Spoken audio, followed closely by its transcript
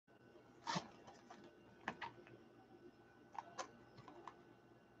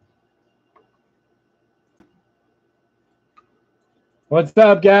What's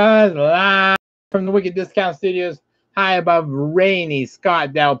up, guys? Live from the Wicked Discount Studios, high above rainy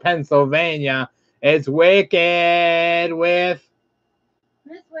Scottsdale, Pennsylvania. It's Wicked with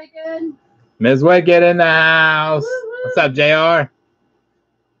Miss Wicked. Miss Wicked in the house. Woo-hoo. What's up, JR?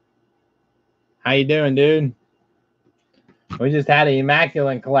 How you doing, dude? We just had an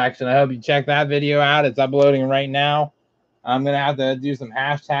Immaculate collection. I hope you check that video out. It's uploading right now. I'm gonna have to do some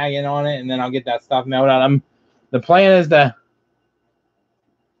hashtagging on it, and then I'll get that stuff mailed out. The plan is to.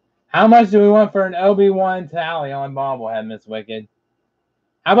 How much do we want for an Obi-Wan tally on bobblehead, Miss Wicked?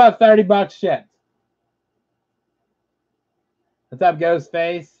 How about $30 shipped? What's up,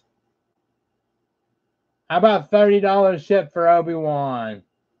 Ghostface? How about $30 shipped for Obi-Wan?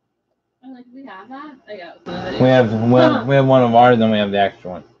 I'm like, we have that? I got We have one of ours, and we have the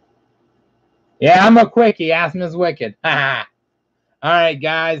extra one. Yeah, I'm a quickie. Ask Miss Wicked. All right,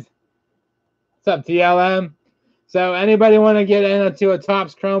 guys. What's up, TLM? So, anybody want to get into a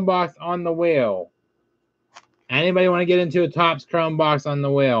Topps Chrome box on the wheel? Anybody want to get into a Topps Chrome box on the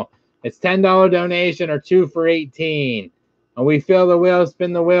wheel? It's $10 donation or 2 for $18. And we fill the wheel,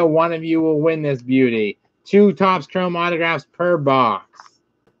 spin the wheel. One of you will win this beauty. 2 Topps Chrome autographs per box.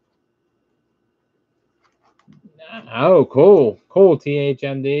 Oh, cool. Cool,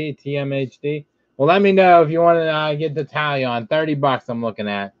 TMHD. Well, let me know if you want to get the tally on. $30 I'm looking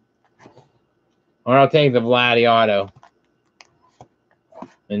at. Or I'll take the Vladdy auto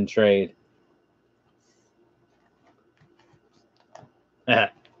in trade. So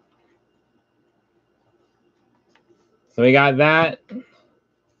we got that.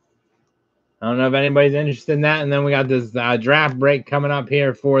 I don't know if anybody's interested in that. And then we got this draft break coming up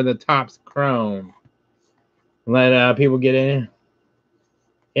here for the Topps Chrome. Let people get in.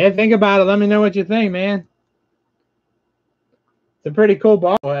 Yeah, think about it. Let me know what you think, man. It's a pretty cool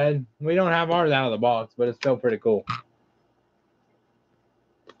bobblehead. We don't have ours out of the box, but it's still pretty cool.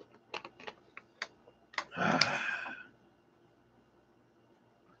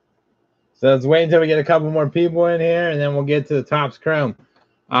 So let's wait until we get a couple more people in here, and then we'll get to the Topps Chrome.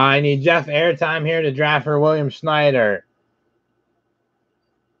 I need Jeff Airtime here to draft for William Schneider.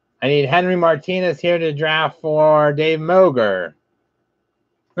 I need Henry Martinez here to draft for Dave Moger.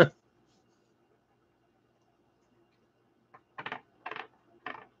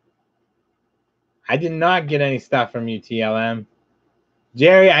 I did not get any stuff from you, TLM.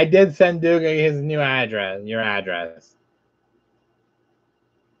 Jerry, I did send Duga his new address, your address.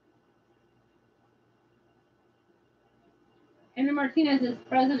 Henry Martinez is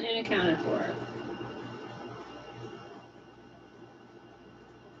present and accounted for.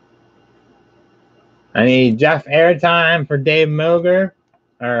 I need Jeff Airtime for Dave Moger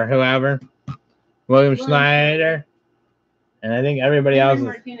or whoever. William Schneider. And I think everybody else is.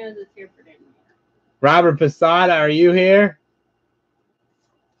 Martinez is here for Dave Moger. Robert Posada, are you here?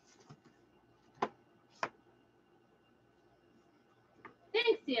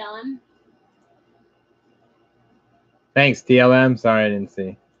 Thanks, TLM. Thanks, TLM. Sorry I didn't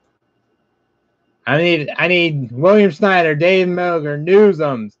see. I need William Schneider, Dave Moger,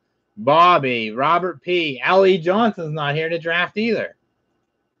 Newsoms, Bobby, Robert P. L.E. Johnson's not here to draft either.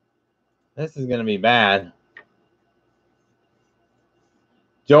 This is gonna be bad.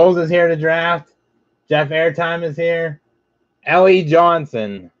 Joel's is here to draft. Jeff Airtime is here. L.E.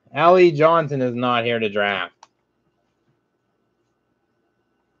 Johnson. L.E. Johnson is not here to draft.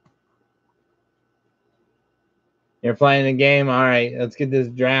 You're playing the game? All right, let's get this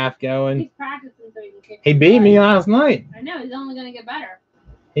draft going. He's practicing so he can kick. He beat me last night. I know, he's only going to get better.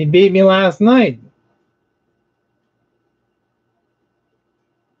 He beat me last night.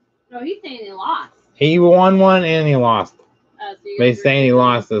 No, he's saying he lost. He won one and he lost. So He's saying he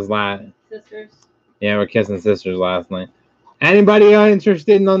lost his last. Sisters. Yeah, we're kissing sisters last night. Anybody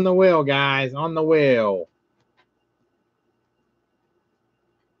interested in on the wheel, guys? On the wheel.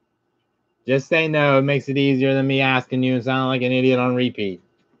 Just say no. It makes it easier than me asking you and sounding like an idiot on repeat.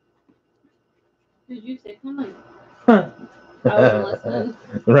 Did you say come on? I wasn't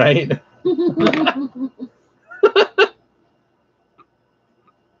listening. Right?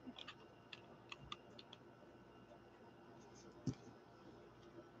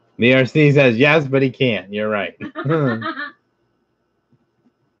 The RC says yes, but he can't. You're right.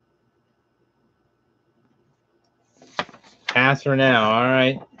 Pass for now. All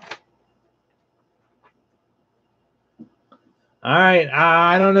right. All right.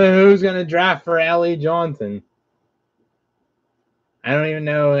 I don't know who's going to draft for L.E. Johnson. I don't even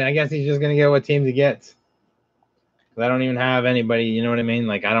know. I guess he's just going to get what teams he gets. I don't even have anybody, you know what I mean?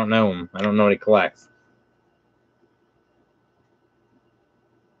 Like, I don't know him. I don't know what he collects.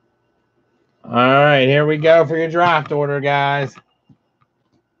 All right, here we go for your draft order, guys.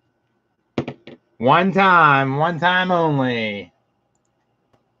 One time only.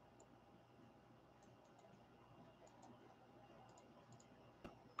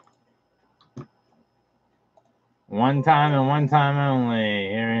 One time and one time only.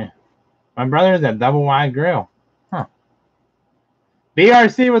 Here. My brother has a double wide grill. Huh.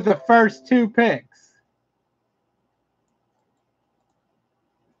 BRC with the first 2 picks.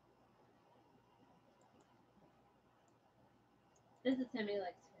 This is Timmy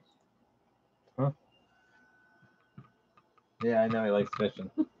likes fish. Huh? Yeah, I know he likes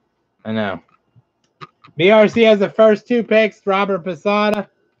fishing. I know. BRC has the first 2 picks. Robert Posada,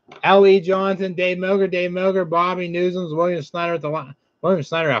 L.E. Johnson, Dave Moger, Bobby Newsoms, William Snyder at the line. William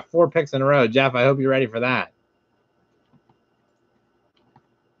Snyder got 4 picks in a row. Jeff, I hope you're ready for that.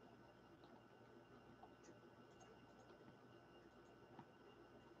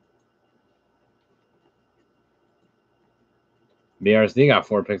 BRC got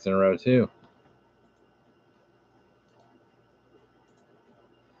 4 picks in a row, too.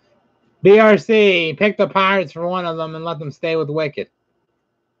 BRC, pick the Pirates for one of them and let them stay with Wicked.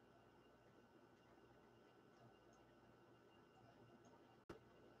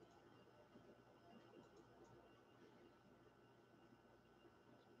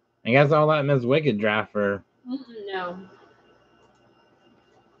 I guess I'll let Ms. Wicked draft for... No.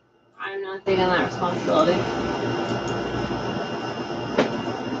 I'm not taking that responsibility.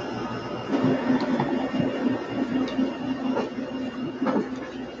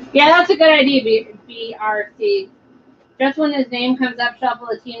 Yeah, that's a good idea, BRC. Just when his name comes up, shuffle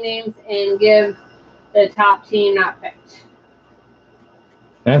the team names and give the top team not picked.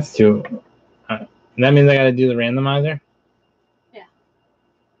 That's too... that means I got to do the randomizer? Yeah.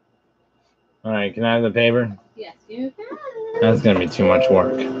 All right, can I have the paper? Yes, you can. That's going to be too much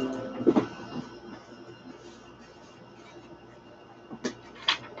work.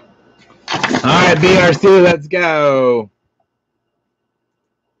 All right, BRC, let's go.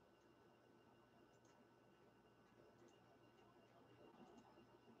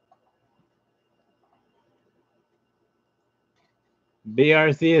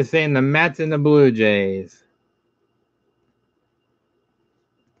 BRC is saying the Mets and the Blue Jays.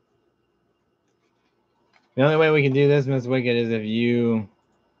 The only way we can do this, Miss Wicked, is if you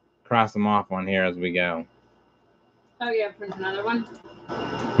cross them off on here as we go. Oh, yeah, print another one?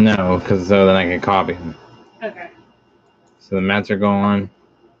 No, because so then I can copy them. Okay. So the Mets are going.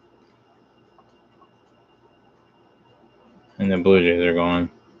 And the Blue Jays are going.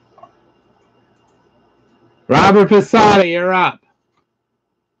 Robert Posada, you're up.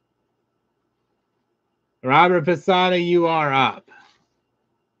 Robert Posada, you are up.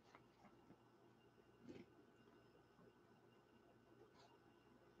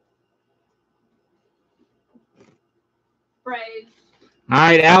 Braves. All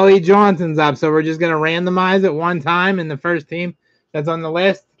right, L.E. Johnson's up, so we're just going to randomize it one time, and the first team that's on the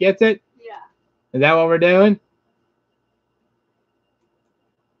list gets it? Yeah. Is that what we're doing?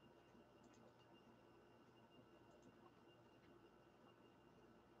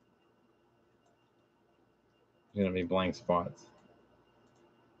 There's going to be blank spots.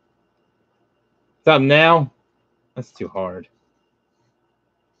 What's up, Nell? That's too hard.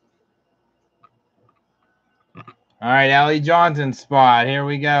 All right, L.E. Johnson's spot. Here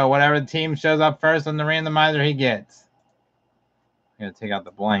we go. Whatever the team shows up first on the randomizer, he gets. I'm going to take out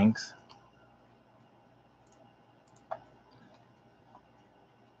the blanks. All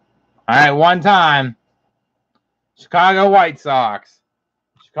right, one time. Chicago White Sox.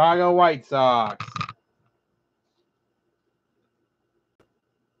 Chicago White Sox.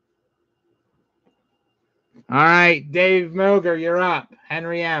 All right, Dave Moger, you're up.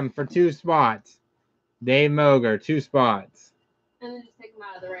 Henry M. for 2 spots. Dave Moger, 2 spots. And then just take them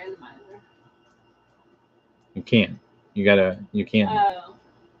out of the randomizer. You can't. You can't. Oh.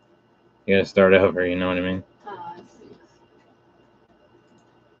 You gotta start over, you know what I mean? Oh, I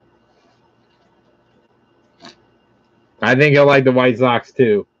see. I think you'll like the White Sox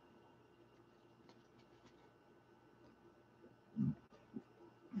too.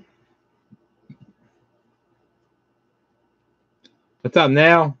 What's up,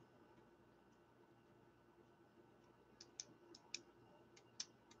 Nell?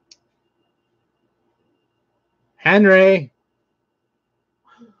 Henry.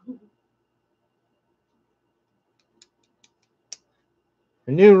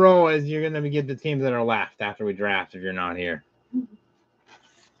 The new rule is you're going to get the teams that are left after we draft if you're not here.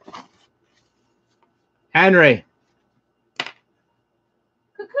 Henry.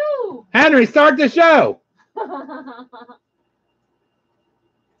 Cuckoo! Henry, start the show.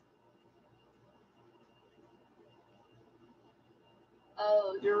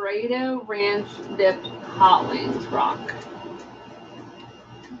 Oh, Dorado Ranch Dipped Hot Wings Rock.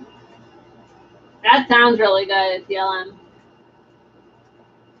 That sounds really good, TLM.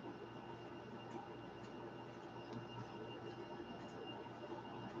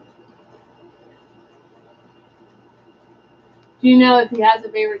 Do you know if he has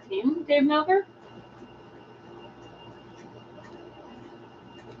a favorite team, Dave Melker?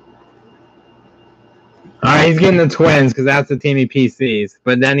 All right, he's getting the Twins because that's the team he PCs.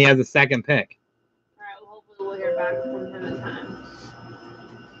 But then he has a second pick. All right, well, hopefully we'll hear back from him in time.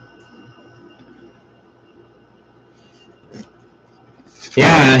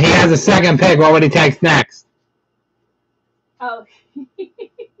 Yeah, he has a second pick. What would he take next? Oh.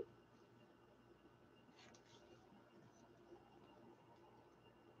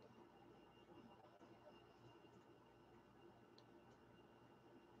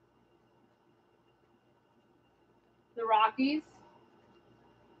 The Rockies.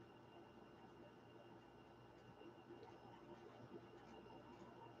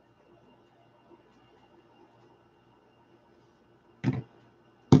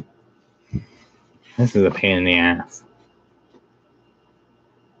 This is a pain in the ass.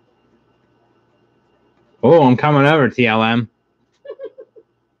 Oh, I'm coming over, TLM.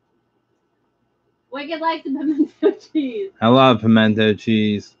 Wicked likes the pimento cheese. I love pimento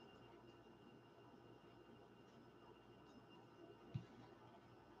cheese.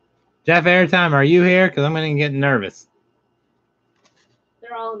 Jeff Airtime, are you here? Because I'm going to get nervous.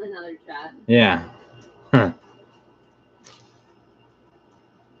 They're all in another chat. Yeah. Huh.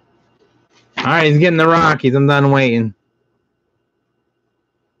 All right, he's getting the Rockies. I'm done waiting.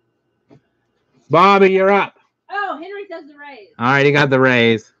 Bobby, you're up. Oh, Henry says the Rays. All right, he got the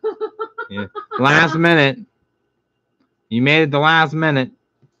Rays. Yeah. Last minute. You made it the last minute.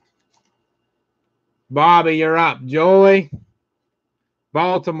 Bobby, you're up. Jolie.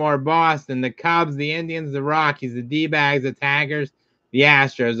 Baltimore, Boston, the Cubs, the Indians, the Rockies, the D-Bags, the Tigers, the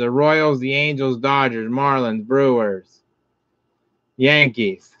Astros, the Royals, the Angels, Dodgers, Marlins, Brewers,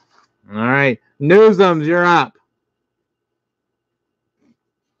 Yankees. All right. Newsoms, you're up.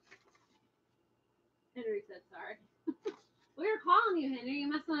 Henry said sorry. We were calling you, Henry. You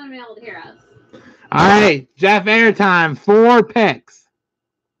must not have been able to hear us. All right. Jeff Airtime, 4 picks.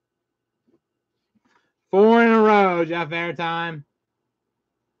 4 in a row, Jeff Airtime.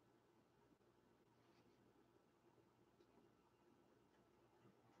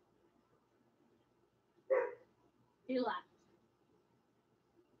 He left.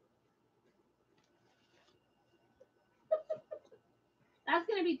 That's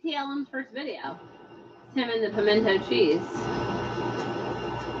going to be TLM's first video. It's him and the pimento cheese.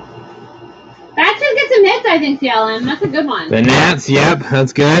 That should get some hits, I think, TLM. That's a good one. The Nats, yep,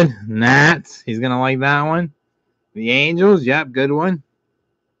 that's good. Nats, he's going to like that one. The Angels, yep, good one.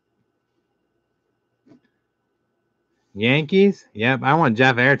 Yankees, yep, I want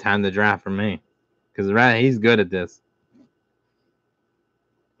Jeff Airtime to draft for me because he's good at this.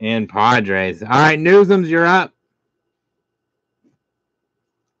 And Padres. All right, Newsoms, you're up.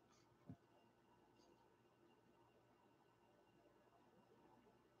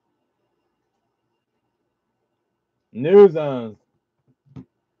 Newsoms.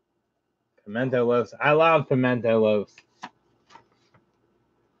 Pimento loaves. I love pimento loaves.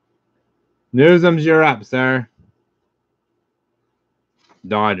 Newsoms, you're up, sir.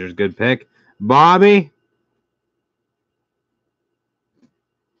 Dodgers, good pick. Bobby.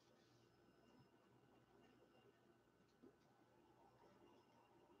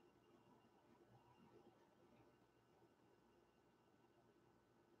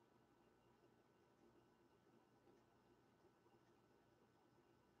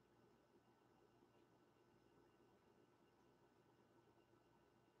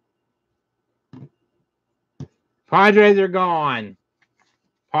 Padres are gone.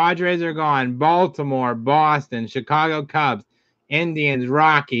 Padres are gone. Baltimore, Boston, Chicago Cubs, Indians,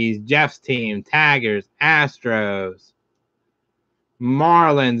 Rockies, Jeff's team, Tigers, Astros,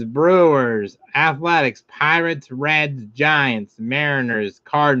 Marlins, Brewers, Athletics, Pirates, Reds, Giants, Mariners,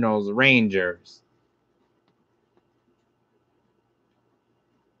 Cardinals, Rangers.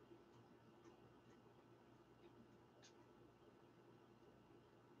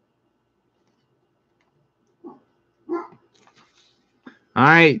 All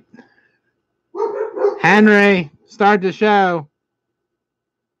right. Henry, start the show.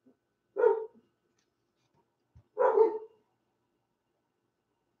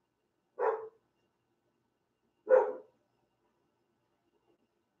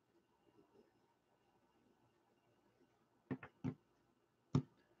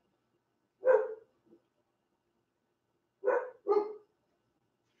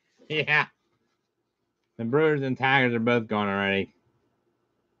 Yeah. The Brewers and Tigers are both gone already.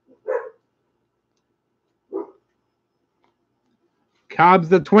 Cubs,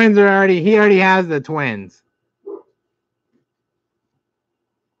 the Twins are already... He already has the Twins.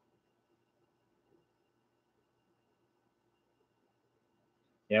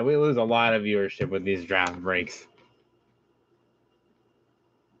 Yeah, we lose a lot of viewership with these draft breaks.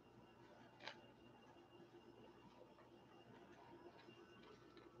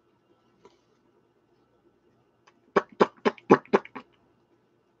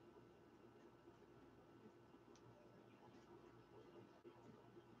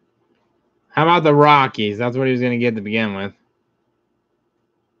 How about the Rockies? That's what he was going to get to begin with.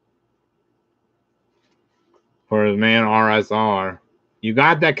 For his man RSR. You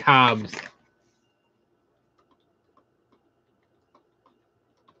got the Cubs.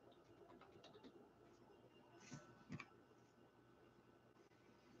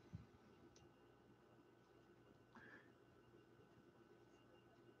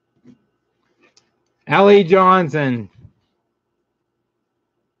 Ellie Johnson.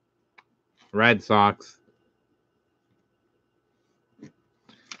 Red Sox.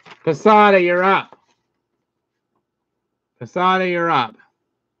 Posada, you're up. Posada, you're up.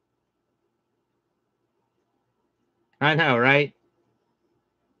 I know, right?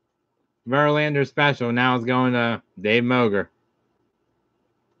 Verlander special. Now it's going to Dave Moger.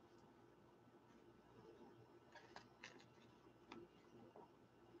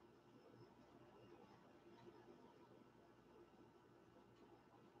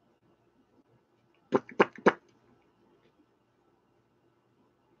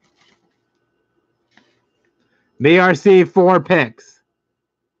 BRC 4 picks.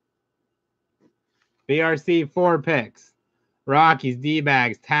 BRC 4 picks. Rockies,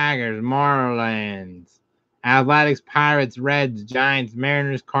 D-Bags, Tigers, Marlins, Athletics, Pirates, Reds, Giants,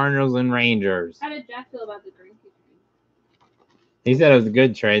 Mariners, Cardinals, and Rangers. How did Jack feel about the Greinke trade? He said it was a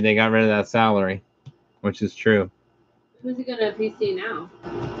good trade. They got rid of that salary, which is true. Who's he going to PC now?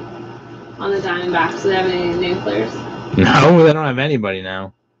 On the Diamondbacks. Do they have any new players? No, they don't have anybody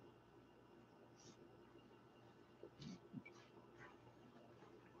now.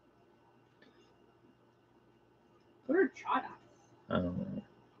 What are Chada?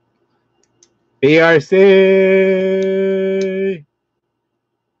 BRC.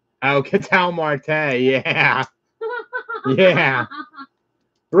 Oh, Ketel Marte. Yeah. Yeah.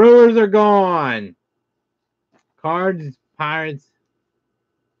 Brewers are gone. Cards, Pirates.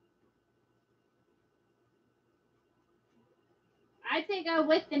 I think go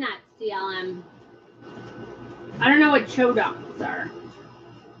with the nuts, TLM. I don't know what Chodoks are.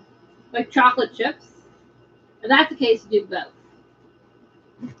 Like chocolate chips? If that's the case, do both.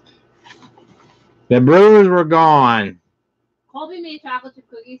 The Brewers were gone. Colby made chocolate chip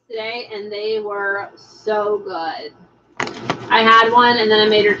cookies today, and they were so good. I had one, and then I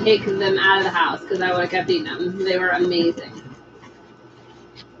made her take them out of the house because I would have kept eating them. They were amazing.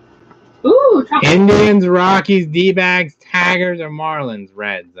 Ooh, chocolate. Indians, Rockies, D-Bags, Tigers, or Marlins,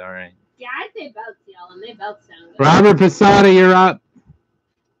 Reds. All right. Yeah, I'd say both, TLM. They both sound good. Robert Posada, you're up.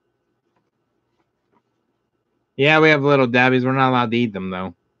 Yeah, we have little Debbie's. We're not allowed to eat them,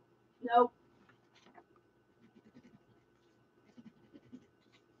 though. Nope.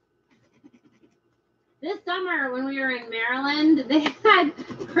 This summer, when we were in Maryland, they had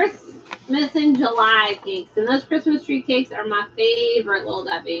Christmas in July cakes. And those Christmas tree cakes are my favorite, Little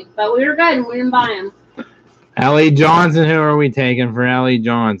Debbie. But we were good, and we didn't buy them. Ellie Johnson, who are we taking for Ellie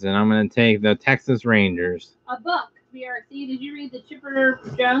Johnson? I'm going to take the Texas Rangers. A book, BRC. Did you read the Chipper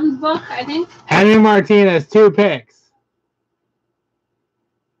Jones book, I think? Henry Martinez, 2 picks.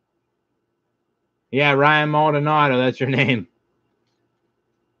 Yeah, Ryan Maldonado, that's your name.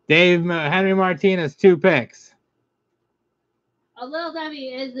 Henry Martinez, 2 picks. A Little Debbie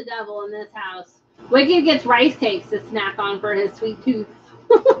is the devil in this house. Wicked gets rice cakes to snack on for his sweet tooth.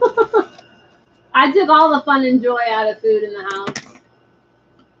 I took all the fun and joy out of food in the house.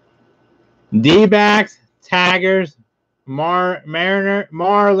 D-Backs, Tigers,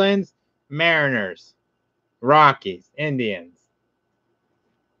 Marlins, Mariners, Rockies, Indians.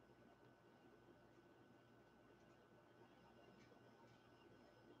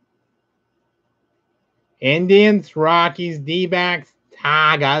 Indians, Rockies, D-Backs,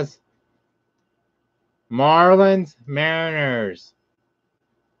 Tigers, Marlins, Mariners.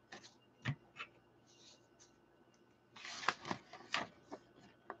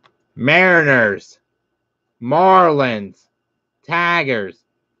 Mariners, Marlins, Tigers,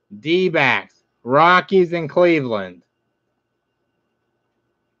 D-Backs, Rockies, and Cleveland.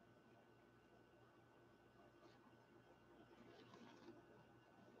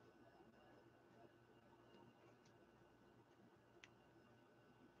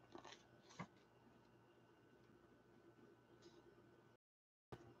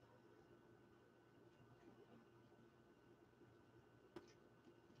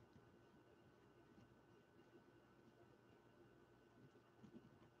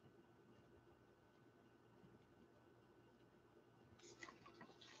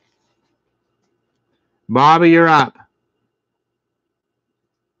 Bobby, you're up.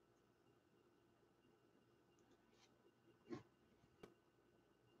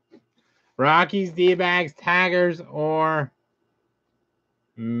 Rockies, D-backs, Tigers, or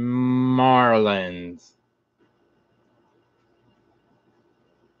Marlins?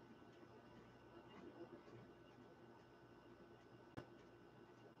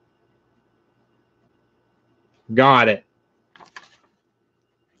 Got it.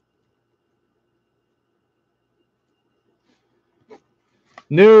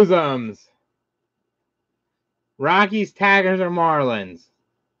 Newsums. Rockies, Tigers, or Marlins?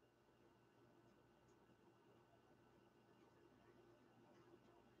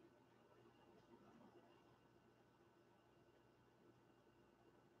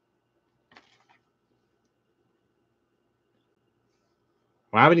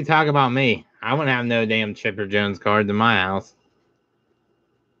 Why would he talk about me? I wouldn't have no damn Chipper Jones cards in my house.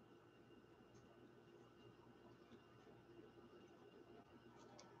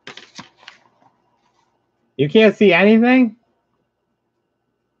 You can't see anything?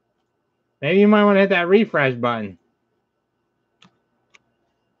 Maybe you might want to hit that refresh button.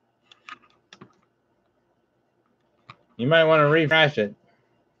 You might want to refresh it.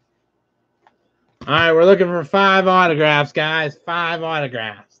 All right, we're looking for 5 autographs, guys. 5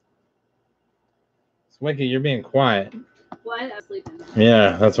 autographs. Swicky, you're being quiet. What? I'm sleeping.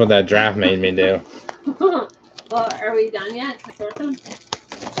 Yeah, that's what that draft made me do. Well, are we done yet?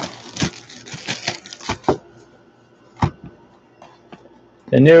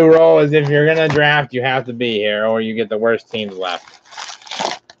 The new rule is if you're going to draft, you have to be here, or you get the worst teams left.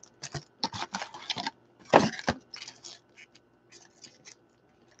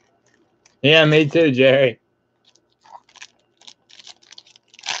 Yeah, me too, Jerry.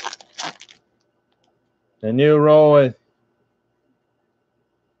 The new rule is...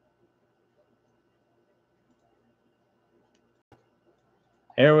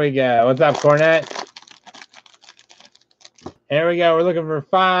 Here we go. What's up, Cornette? Here we go. We're looking for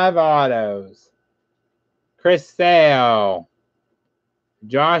 5 autos. Chris Sale.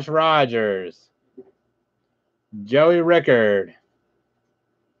 Josh Rogers. Joey Rickard.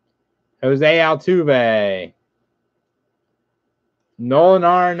 Jose Altuve. Nolan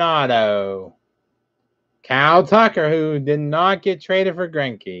Arenado. Kyle Tucker, who did not get traded for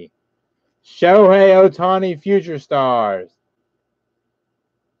Greinke. Shohei Ohtani, Future Stars.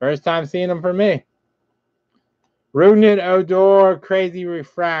 First time seeing them for me. Rougned Odor, Crazy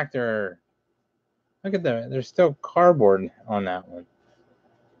Refractor. Look at that. There's still cardboard on that one.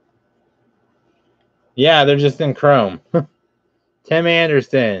 Yeah, they're just in chrome. Tim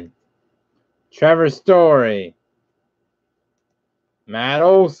Anderson. Trevor Story. Matt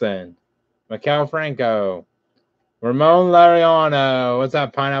Olson. Maikel Franco. Ramon Laureano. What's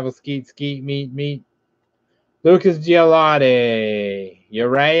up, Pineapple Skeet Skeet Meat Meat? Lucas Giolotti.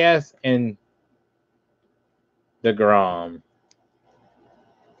 Urias and DeGrom.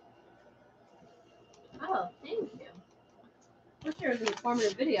 Oh, thank you. I wish there was an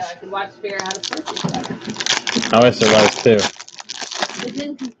informative video I could watch to figure out how to purchase better. I wish there was too. It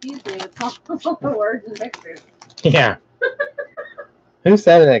didn't confuse me with all the words and pictures. Yeah. Who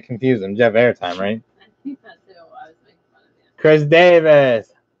said it confused him? Jeff Airtime, right? I think that's who I was making fun of you. Chris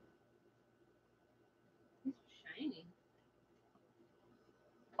Davis. He's shiny.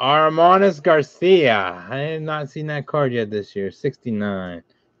 Armanis Garcia. I have not seen that card yet this year. 69.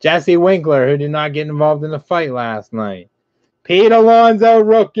 Jesse Winkler, who did not get involved in the fight last night. Pete Alonso,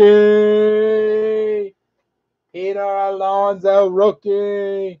 rookie. Peter Alonso,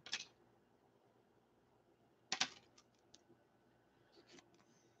 rookie.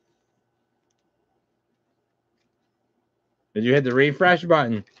 Did you hit the refresh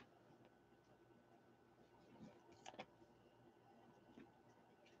button?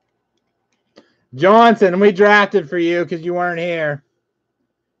 Johnson, we drafted for you because you weren't here.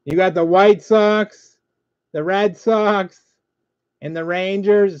 You got the White Sox, the Red Sox, and the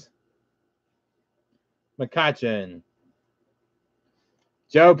Rangers. McCutcheon.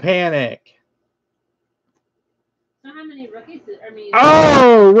 Joe Panic. So how many rookies?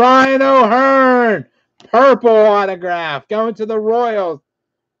 Oh, Ryan O'Hearn. Purple autograph. Going to the Royals.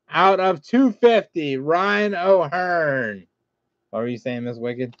 Out of 250, Ryan O'Hearn. What were you saying, Miss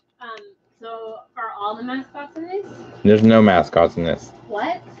Wicked? So are all the mascots in these? There's no mascots in this.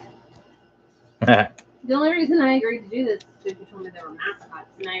 What? The only reason I agreed to do this is because you told me there were mascots.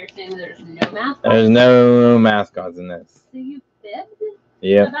 Now you're saying there's no mascots? There's no mascots in this. So you fibbed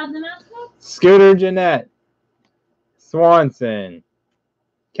Yep. about the mascots? Scooter Jeanette. Swanson.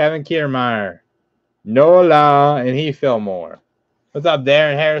 Kevin Kiermaier. Nola and He Fillmore. What's up,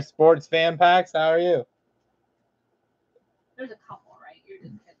 Darren Harris Sports Fan Packs? How are you? There's a couple, right? You're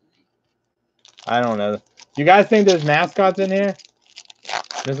just kidding me. I don't know. Do you guys think there's mascots in here?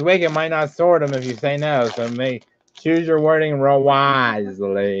 Miss Wiggin might not sort them if you say no, so choose your wording real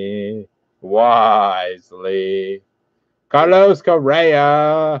wisely. Wisely. Carlos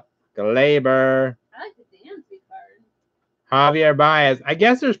Correa. Glaber. I like the Dansby card. Javier Baez. I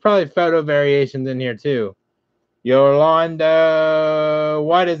guess there's probably photo variations in here too. Yolanda.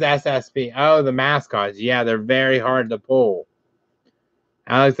 What is SSP? Oh, the mascots. Yeah, they're very hard to pull.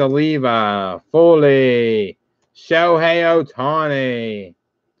 Alex Oliva. Foley. Shohei Ohtani.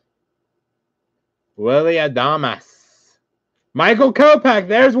 Willie Adames. Michael Kopech.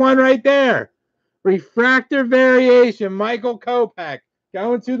 There's one right there. Refractor variation. Michael Kopech.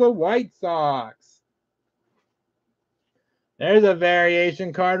 Going to the White Sox. There's a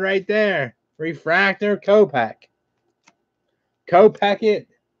variation card right there. Refractor Kopech. Kopech it.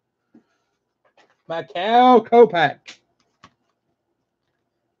 Michael Kopech.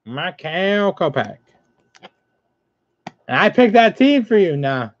 Michael Kopech. And I picked that team for you.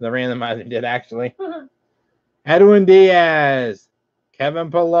 Nah, the randomizer did actually. Edwin Diaz. Kevin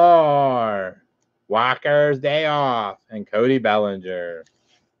Pillar. Walker's Day Off. And Cody Bellinger.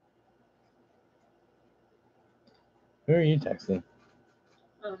 Who are you texting?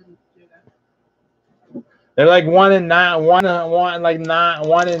 They're like 1 in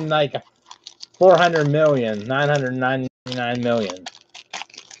 400 million, 999 million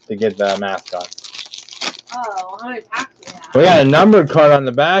to get the mascot. Oh, how many packs do we have? We got a numbered card on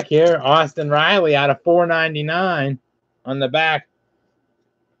the back here. Austin Riley out of 499 on the back.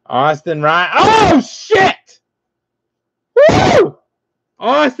 Austin Riley. Oh, shit! Woo!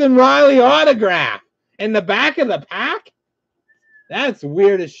 Austin Riley autograph in the back of the pack? That's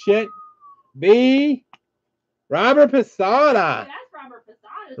weird as shit. B. Robert Posada. Hey, that's Robert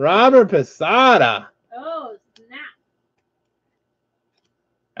Posada. Robert Posada. Oh, snap.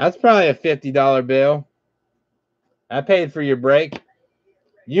 That's probably a $50 bill. I paid for your break.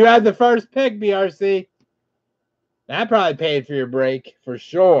 You had the first pick, BRC. That probably paid for your break for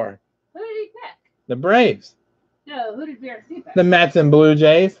sure. Who did he pick? The Braves. No, who did BRC pick? The Mets and Blue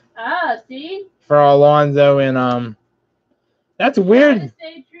Jays. Oh, see? For Alonso and That's weird.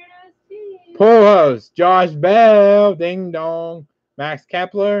 Stay true to his team. Pujols, Josh Bell, Ding Dong, Max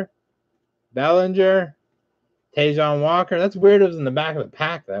Kepler, Bellinger, Tajon Walker. That's weird. It was in the back of the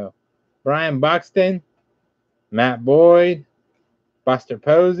pack though. Brian Buxton, Matt Boyd, Buster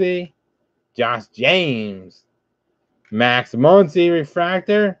Posey, Josh James, Max Muncy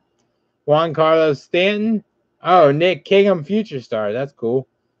refractor, Juan Carlos Stanton. Oh, Nick Kingham, future star. That's cool.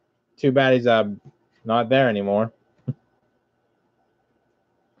 Too bad he's not there anymore.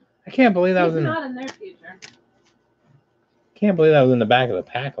 I can't believe that was not in their future. Can't believe that was in the back of the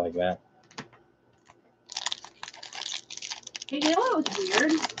pack like that. Hey, you know what was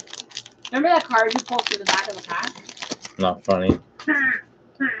weird? Remember that card you pulled through the back of the pack? Not funny.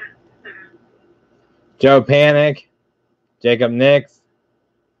 Joe Panic, Jacob Nix,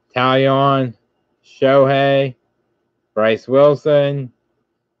 Talion, Shohei, Bryce Wilson,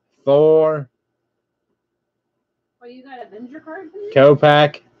 Thor, Oh, you got Avenger card?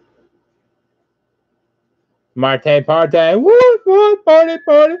 Kopech, Marte Parte, what,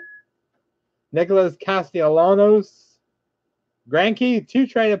 party, Nicholas Castellanos, Greinke, 2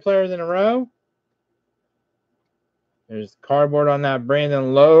 traded players in a row. There's cardboard on that.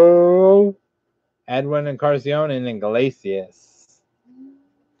 Brandon Lowe, Edwin and Carcione, and then Iglesias.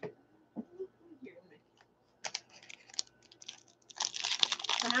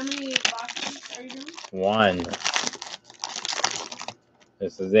 So how many boxes are you doing? 1.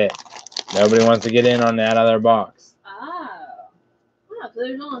 This is it. Nobody wants to get in on that other box. Oh, so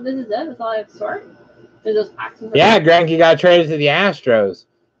there's no. This is it. That's all I have to sort. There's those packs. Yeah, Greinke got traded to the Astros.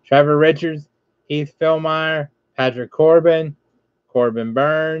 Trevor Richards, Heath Fillmyer, Patrick Corbin, Corbin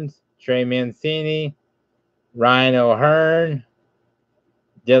Burns, Trey Mancini, Ryan O'Hearn,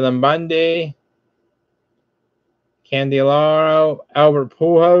 Dylan Bundy, Candelaro, Albert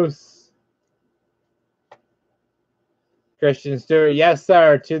Pujols, Christian Stewart. Yes,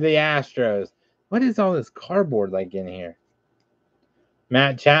 sir, to the Astros. What is all this cardboard like in here?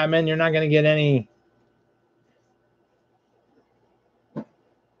 Matt Chapman, you're not going to get any.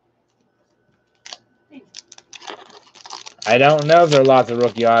 I don't know if there are lots of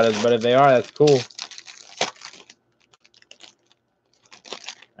rookie autos, but if they are, that's cool.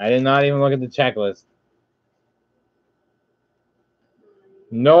 I did not even look at the checklist.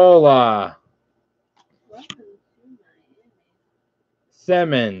 Nola.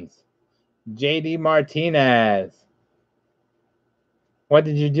 Simmons. JD Martinez. What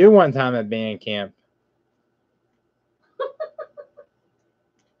did you do one time at band camp?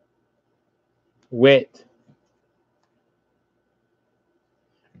 Witt.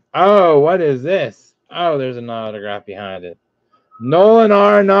 Oh, what is this? Oh, there's an autograph behind it. Nolan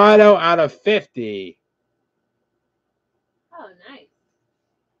Arenado out of 50. Oh, nice.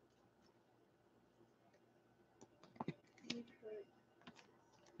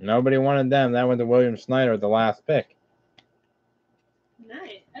 Nobody wanted them. That went to William Snyder at the last pick.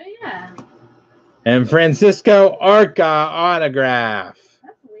 Nice. Oh, yeah. And Francisco Arca autograph.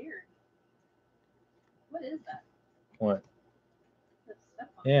 That's weird. What is that? What? That's stuff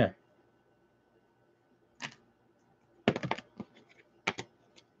on Yeah.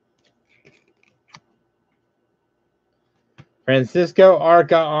 Francisco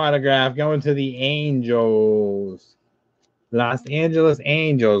Arca autograph going to the Angels. Los Angeles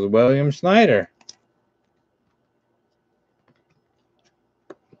Angels, William Snyder.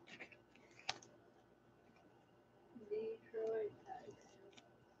 Detroit Tigers.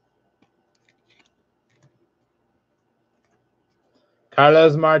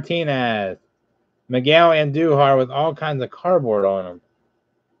 Carlos Martinez. Miguel Andujar with all kinds of cardboard on them.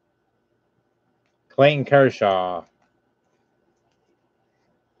 Clayton Kershaw.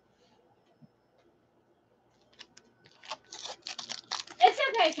 It's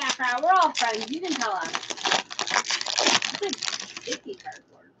okay, Capra. We're all friends. You can tell us. It's like sticky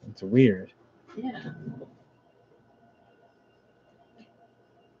cardboard. It's weird. Yeah.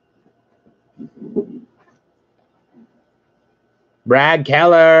 Brad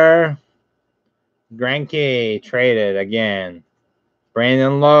Keller. Greinke traded again.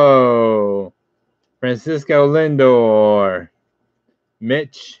 Brandon Lowe. Francisco Lindor.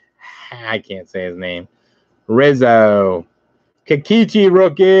 Mitch. I can't say his name. Rizzo. Kikichi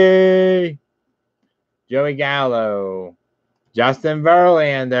rookie. Joey Gallo. Justin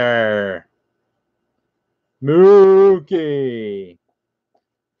Verlander. Mookie.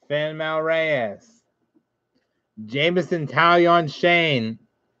 Fanmel Reyes. Jameson Taillon Shine.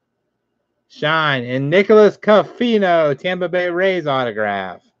 And Nicholas Caffino, Tampa Bay Rays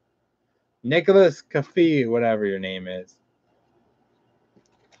autograph. Nicholas Caffey, whatever your name is.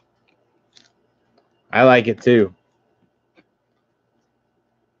 I like it too.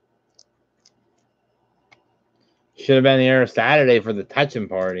 Should have been here Saturday for the touching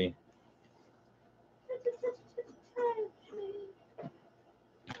party.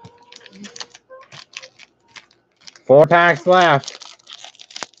 4 packs left.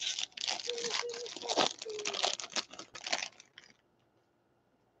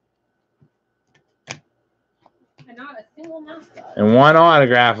 And not a single mascot. And 1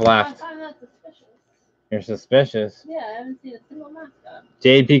 autograph I left. find that suspicious. You're suspicious. Yeah, I haven't seen a single mascot.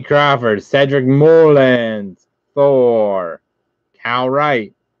 J.P. Crawford, Cedric Mullins, Thor, Cal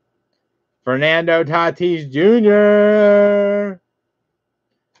Wright, Fernando Tatis Jr.,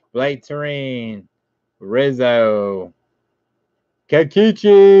 Blake Tureen, Rizzo,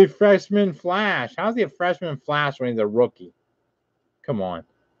 Kikichi, freshman Flash. How's he a freshman Flash when he's a rookie? Come on.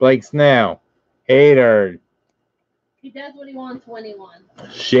 Blake Snell, Hader, He does what he wants when he wants.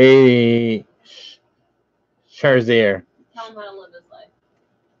 Shady, Scherzer. Tell him how to live his life.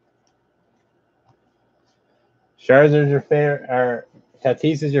 Scherzer's your favorite, or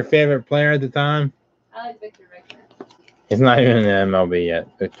Tatis is your favorite player at the time? I like Victor. He's not even in the MLB yet,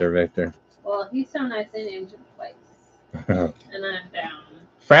 Victor. Well, he's so nice they named him twice. And I'm down.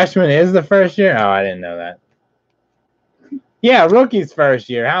 Freshman is the first year? Oh, I didn't know that. Yeah, rookie's first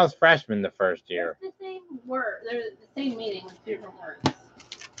year. How's freshman the first year? It's the same word. They're the same meaning with different words.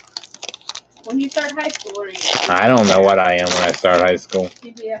 When you start high school, or you I don't know what I am when I start high school.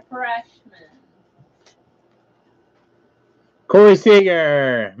 you'd be a freshman. Corey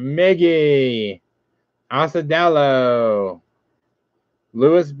Seager, Miggy, Asadello,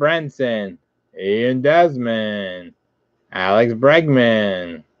 Lewis Brenson, Ian Desmond, Alex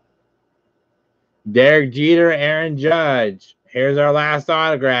Bregman, Derek Jeter, Aaron Judge. Here's our last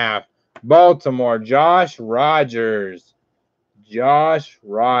autograph. Baltimore, Josh Rogers. Josh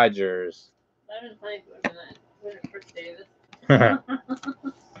Rogers. I've been playing for him than Chris Davis.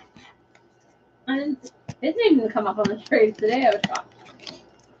 His name didn't come up on the trade today. I was shocked.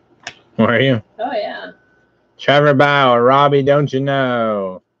 Where are you? Oh, yeah. Trevor Bauer, Robbie Don't You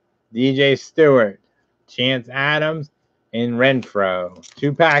Know, DJ Stewart, Chance Adams, and Renfro.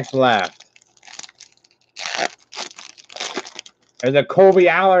 2 packs left. There's a Colby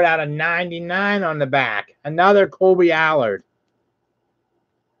Allard out of 99 on the back. Another Colby Allard.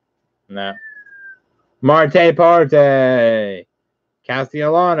 No. Marte Parte.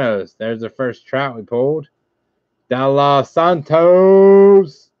 Castellanos. There's the first trout we pulled. De Los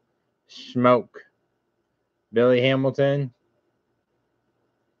Santos. Smoke. Billy Hamilton.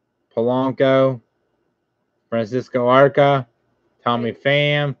 Polanco, Francisco Arca, Tommy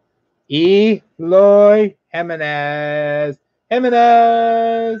Pham, Eloy Jimenez,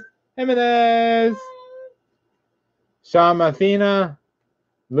 Sean Mathena,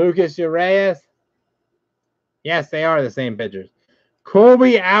 Lucas Urias. Yes, they are the same pitchers.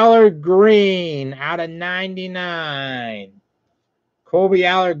 Colby Allard Green out of 99. Colby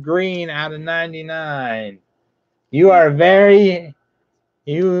Allard Green out of 99. You are very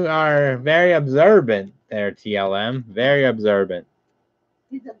observant there, TLM. Very observant.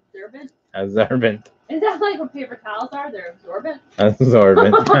 He's observant? Observant. Is that like what paper towels are? They're absorbent?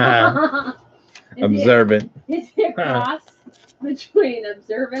 Absorbent. Observant. Is he a cross between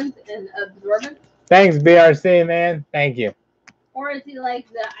observant and absorbent? Thanks, BRC, man. Thank you. Or is he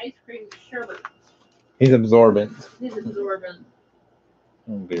like the ice cream sherbet? He's absorbent. He's absorbent.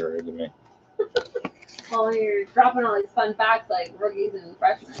 Don't be rude to me. Well, you're dropping all these fun facts like rookies and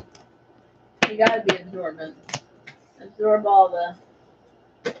freshmen. You gotta be absorbent. Absorb all the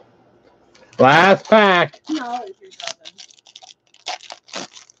Last pack. knowledge you're dropping.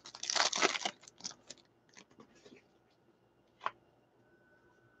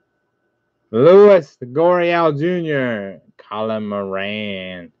 Louis Goriel Jr., Colin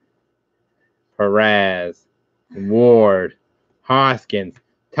Moran, Perez, Ward, Hoskins,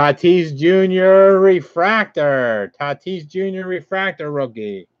 Tatis Jr. Refractor. Tatis Jr. Refractor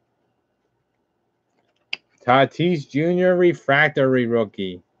rookie. Tatis Jr. Refractory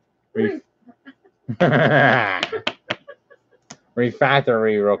rookie.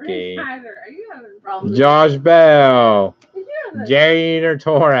 Refractory rookie. Are you having problems? Josh Bell. Jader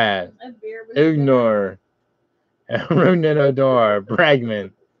Torres. Ugnor. Runador.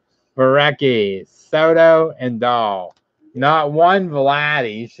 Bregman. Barecki. Soto and Dahl. Not one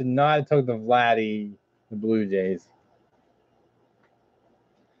Vladdy. You should not have took the Vladdy, the Blue Jays.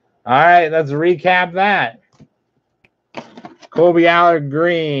 All right, let's recap that. Colby Allard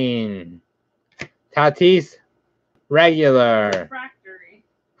Green. Tatis regular.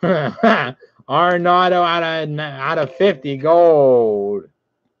 Refractory. Arenado out of 50 gold.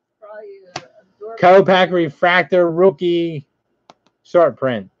 Kopak refractor rookie short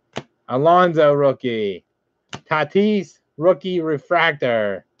print. Alonso rookie. Tatis rookie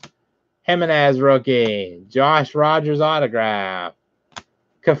refractor. Jimenez rookie. Josh Rogers autograph.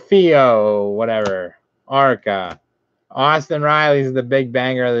 Cafillo, whatever. Arca. Austin Riley's the big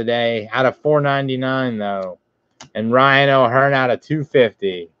banger of the day. Out of 499 though. And Ryan O'Hearn out of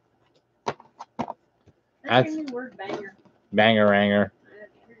 250. That's your new word, banger. Banger-ranger.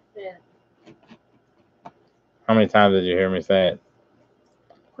 How many times did you hear me say it?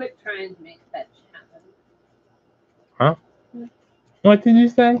 Quit trying to make fetch happen. Huh? What did you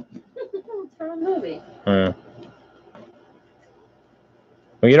say? It's from a movie. Well,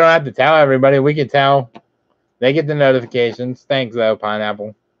 you don't have to tell everybody. We can tell. They get the notifications. Thanks, though,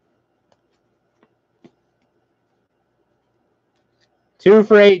 Pineapple. 2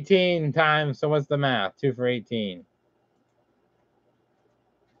 for 18 times. So what's the math? 2 for 18.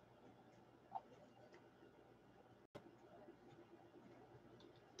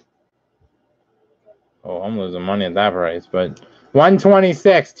 Oh, I'm losing money at that price, but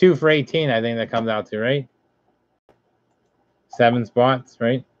 126, 2 for 18, I think that comes out to, right? 7 spots,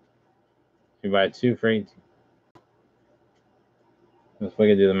 right? You buy 2 for 18. Let's we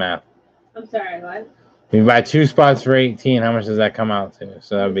can do the math. I'm sorry, what? If you buy 2 spots for 18, how much does that come out to?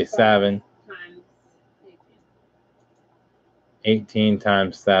 So that would be 7. Times 18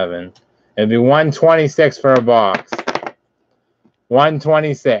 times 7. It'd be 126 for a box.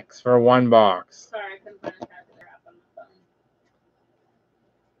 126 for one box. Sorry, I couldn't find a calculator app on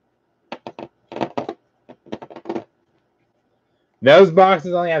my phone. Those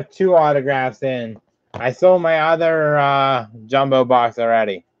boxes only have 2 autographs in. I sold my other jumbo box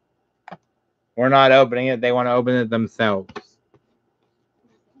already. We're not opening it. They want to open it themselves.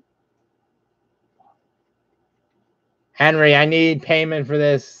 Henry, I need payment for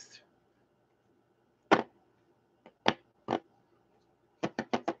this.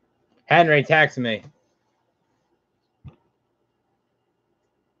 Henry, text me.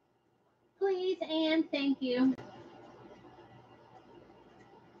 Please and thank you.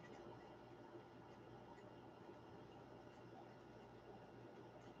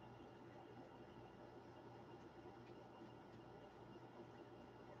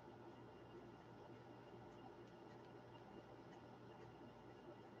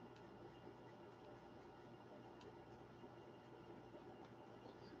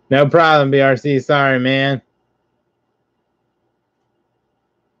 No problem, BRC. Sorry, man.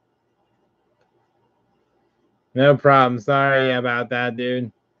 No problem. Sorry about that,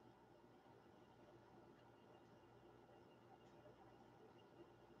 dude.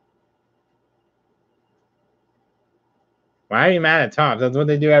 Why are you mad at Topps? That's what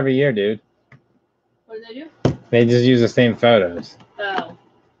they do every year, dude. What do they do? They just use the same photos. Oh.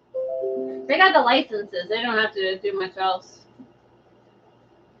 They got the licenses. They don't have to do much else.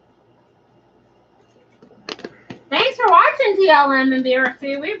 Thanks for watching TLM and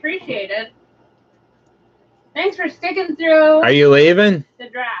BRC. We appreciate it. Thanks for sticking through. Are you leaving? The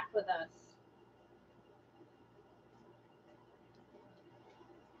draft with us.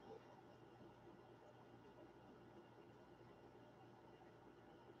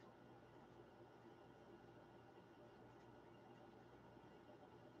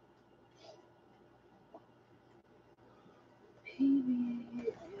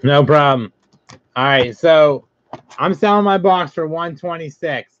 No problem. All right, so I'm selling my box for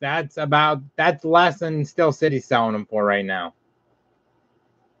 $126. That's less than Steel City's selling them for right now.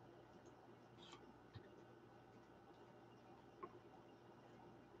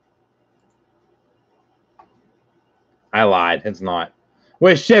 I lied. It's not.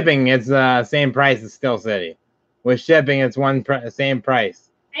 With shipping, it's the same price as Steel City. With shipping, it's same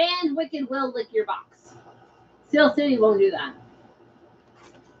price. And Wicked will lick your box. Steel City won't do that.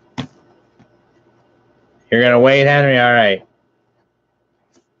 You're gonna wait, Henry? All right.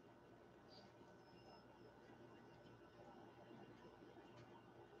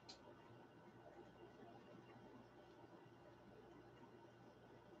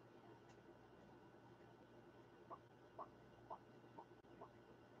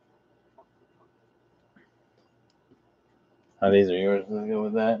 Oh, these are yours. Let's go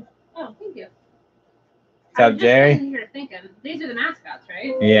with that. Oh, thank you. What's up, Jerry? Here thinking. These are the mascots,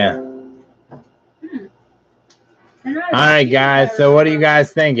 right? Yeah. All right, guys. So what are you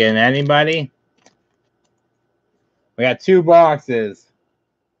guys thinking? Anybody? We got 2 boxes.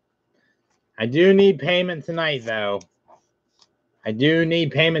 I do need payment tonight, though. I do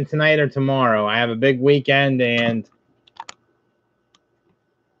need payment tonight or tomorrow. I have a big weekend and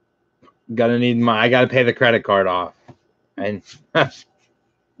I gotta pay the credit card off. And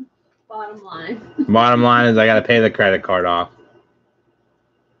bottom line. Bottom line is I gotta pay the credit card off.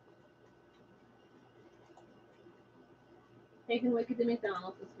 Taking Wicked to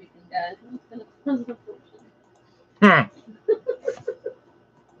McDonald's this weekend, guys. It's gonna cause a fortune.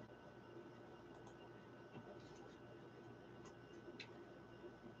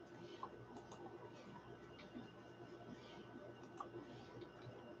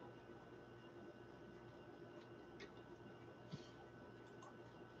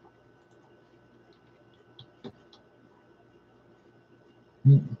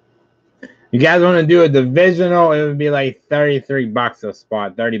 You guys want to do a divisional? It would be like $33 a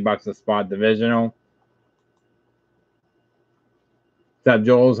spot, $30 a spot divisional. What's up,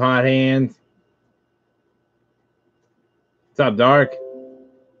 Joel's Hot Hands? What's up, Dark?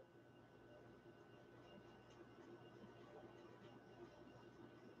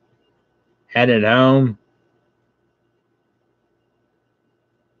 Headed home.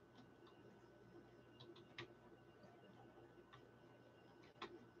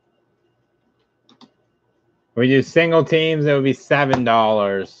 If we do single teams, it would be $7.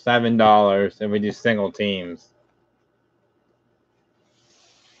 $7 if we do single teams.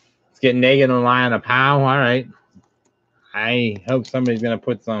 Let's get naked and lie on a pow. All right. I hope somebody's going to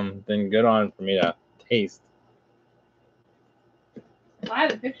put something good on for me to taste. Well, I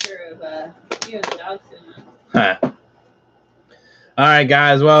have a picture of you and the dogs in it. Huh. All right,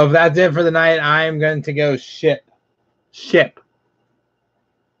 guys. Well, if that's it for the night, I'm going to go ship. Because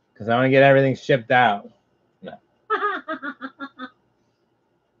I want to get everything shipped out. No.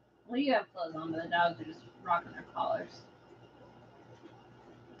 Well, you have clothes on, but the dogs are just rocking their collars.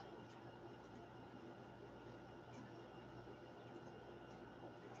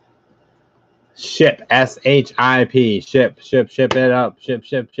 Ship. S-H-I-P. Ship it up. Ship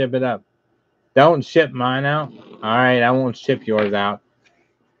it up. Don't ship mine out. All right, I won't ship yours out.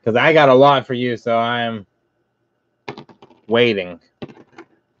 Because I got a lot for you, so I am waiting.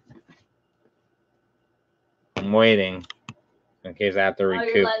 I'm waiting in case I have to recoup.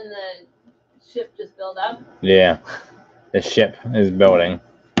 Oh, you're letting the ship just build up? Yeah, the ship is building.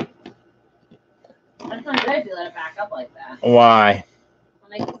 That's not good if you let it back up like that. Why? It'll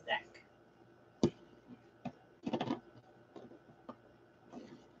make it sick.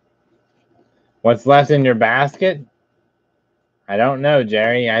 What's left in your basket? I don't know,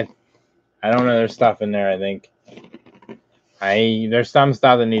 Jerry. I don't know. There's stuff in there, I think. There's some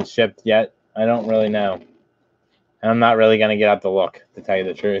stuff that needs shipped yet. I don't really know. And I'm not really going to get out to look, to tell you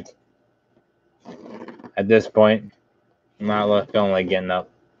the truth. At this point, I'm not feeling like getting up.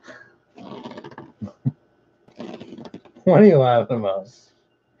 What are you laughing about?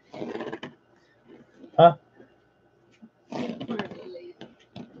 Huh?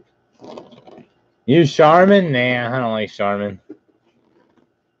 Use Charmin? Nah, I don't like Charmin.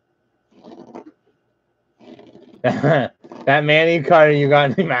 That Manny card you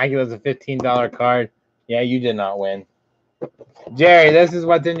got in Immaculate is a $15 card. Yeah, you did not win. Jerry, this is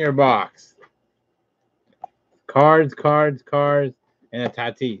what's in your box. Cards, cards, cards, and a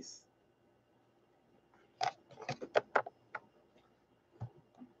Tatis.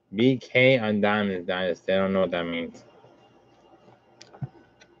 BK on Diamonds Dynasty. I don't know what that means.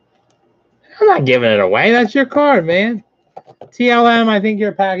 I'm not giving it away. That's your card, man. TLM, I think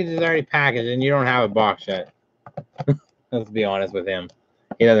your package is already packaged and you don't have a box yet. Let's be honest with him.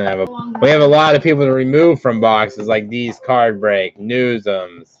 He doesn't have a. We have a lot of people to remove from boxes like these card break,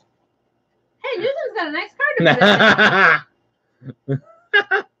 Newsums. Hey, Newsom's got a nice card to put in.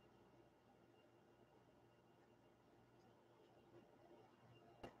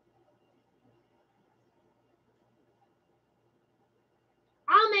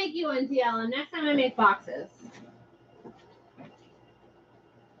 I'll make you one, TLM. Next time I make boxes.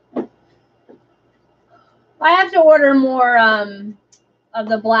 I have to order more of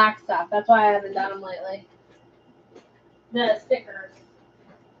the black stuff. That's why I haven't done them lately. The stickers.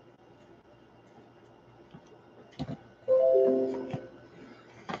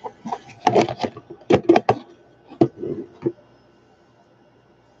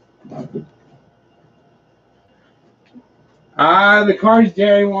 The cards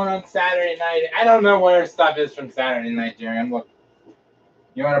Jerry won on Saturday night. I don't know where stuff is from Saturday night, Jerry. I'm looking.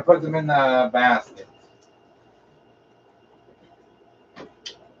 You want to put them in the basket.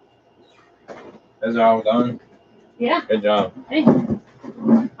 Those are all done? Yeah. Good job. Hey.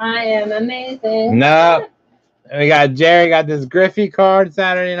 I am amazing. No. We got Jerry got this Griffey card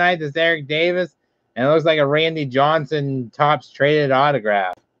Saturday night, this Eric Davis, and it looks like a Randy Johnson Topps traded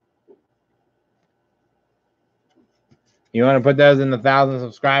autograph. You want to put those in the 1,000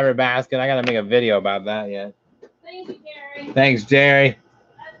 subscriber basket? I got to make a video about that yet. Thank you, Jerry. Thanks, Jerry.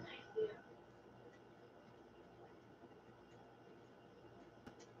 That's nice of you.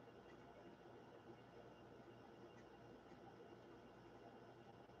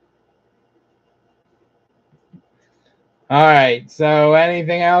 All right. So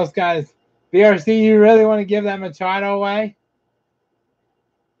anything else, guys? BRC, you really want to give that Machado away?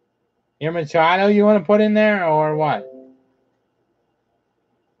 Your Machado you want to put in there or what?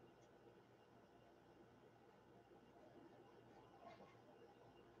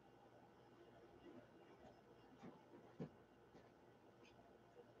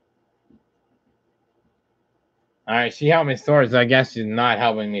 All right, she helped me sort, so I guess she's not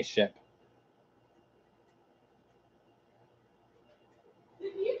helping me ship.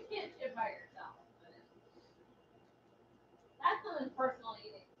 You can't ship by yourself. That's something personal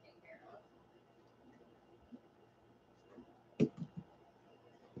you need to take care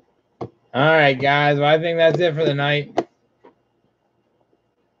of. All right, guys. Well, I think that's it for the night.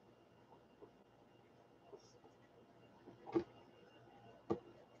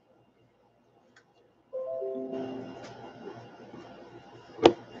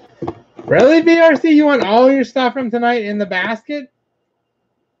 Really, BRC? You want all your stuff from tonight in the basket?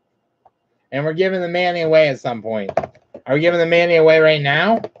 And we're giving the Manny away at some point. Are we giving the Manny away right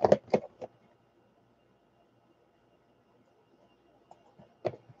now?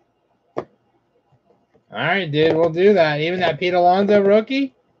 All right, dude. We'll do that. Even that Pete Alonso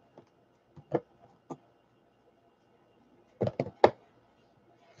rookie?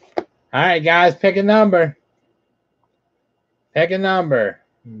 All right, guys. Pick a number. Pick a number.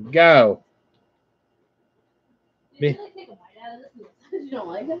 Go. Did you really take a bite out of this? You don't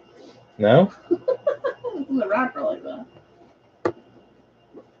like it? No? It's in the wrapper like that.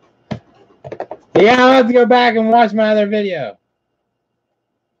 Yeah, I'll have to go back and watch my other video.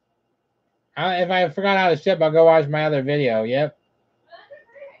 If I forgot how to ship, I'll go watch my other video. Yep.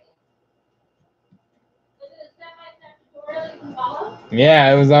 Is it a step-by-step tutorial you can follow?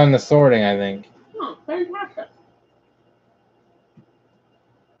 Yeah, it was on the sorting, I think. Oh, fantastic.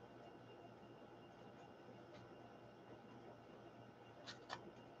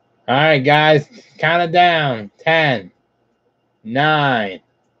 All right, guys. Count it down. 10, 9,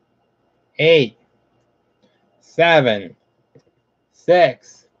 8, 7,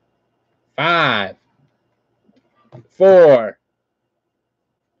 6, 5, 4,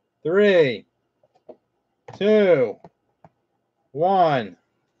 3, 2, 1.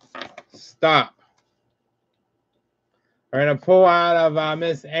 Stop. We're going to pull out of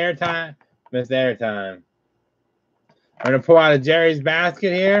Miss Airtime. We're going to pull out of Jerry's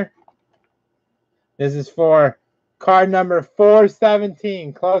basket here. This is for card number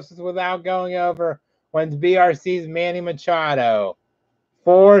 417, closest without going over wins BRC's Manny Machado.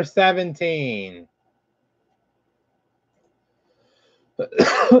 417.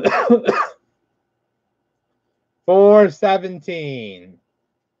 $417.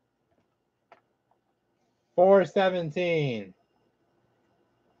 $417.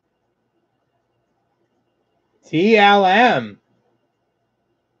 TLM.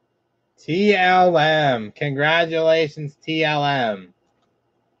 TLM. Congratulations, TLM.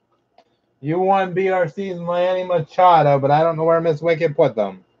 You won BRC's Manny Machado, but I don't know where Miss Wicked put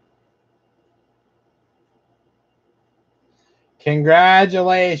them.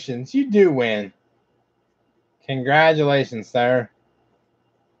 Congratulations. You do win. Congratulations, sir.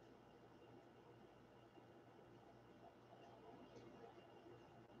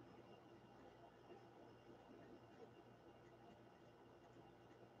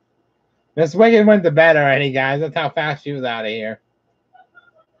 Miss Wicked went to bed already, guys. That's how fast she was out of here.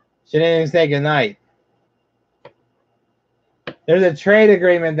 She didn't even say goodnight. There's a trade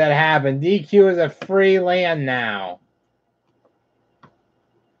agreement that happened. DQ is a free land now.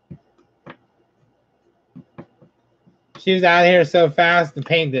 She was out of here so fast, the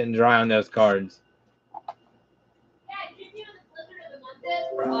paint didn't dry on those cards. Dad, did you know the Blizzard of the Month is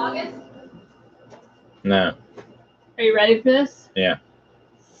for August? No. Are you ready for this? Yeah.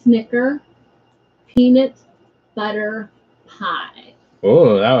 Snicker peanut butter pie.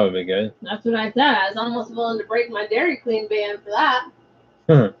 Oh, that would be good. That's what I said. I was almost willing to break my Dairy Queen ban for that.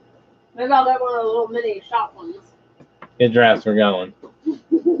 Maybe I'll get one of the little mini shop ones. Get dressed, we're going.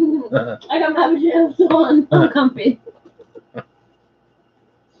 I got my pajamas on. I'm comfy.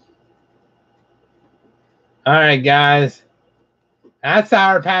 All right, guys. That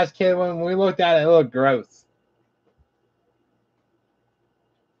Sour Patch Kid, when we looked at it, it looked gross.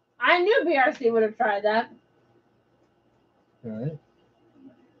 I knew BRC would have tried that. All right.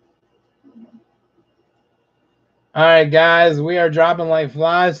 All right, guys. We are dropping like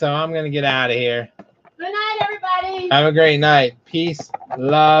flies, so I'm going to get out of here. Good night, everybody. Have a great night. Peace,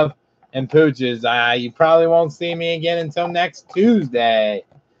 love, and pooches. You probably won't see me again until next Tuesday.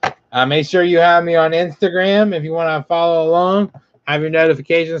 Make sure you have me on Instagram if you want to follow along. Have your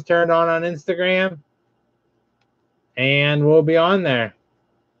notifications turned on Instagram. And we'll be on there.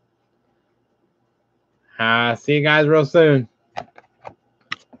 See you guys real soon.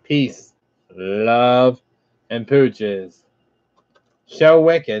 Peace, love, and pooches. Show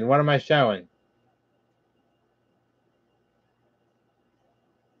Wicked. What am I showing?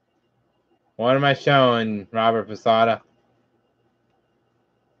 What am I showing, Robert Posada?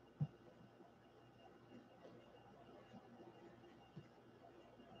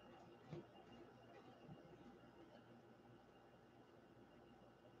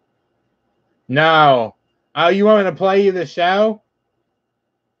 No. Oh, you want me to play you the show?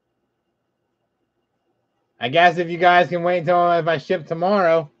 I guess if you guys can wait until if I ship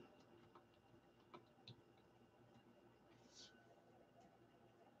tomorrow.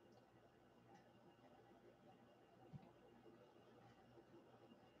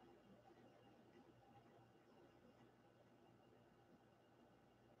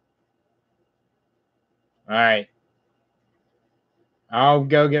 All right. I'll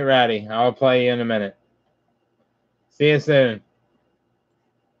go get ready. I'll play you in a minute. See you soon.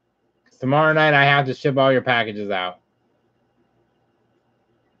 Tomorrow night I have to ship all your packages out.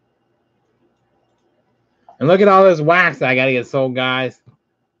 And look at all this wax I gotta get sold, guys.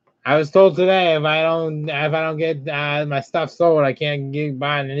 I was told today if I don't get my stuff sold, I can't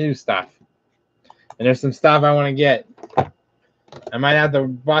buy the new stuff. And there's some stuff I want to get. I might have to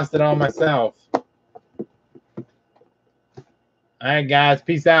bust it all myself. All right, guys.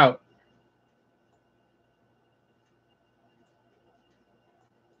 Peace out.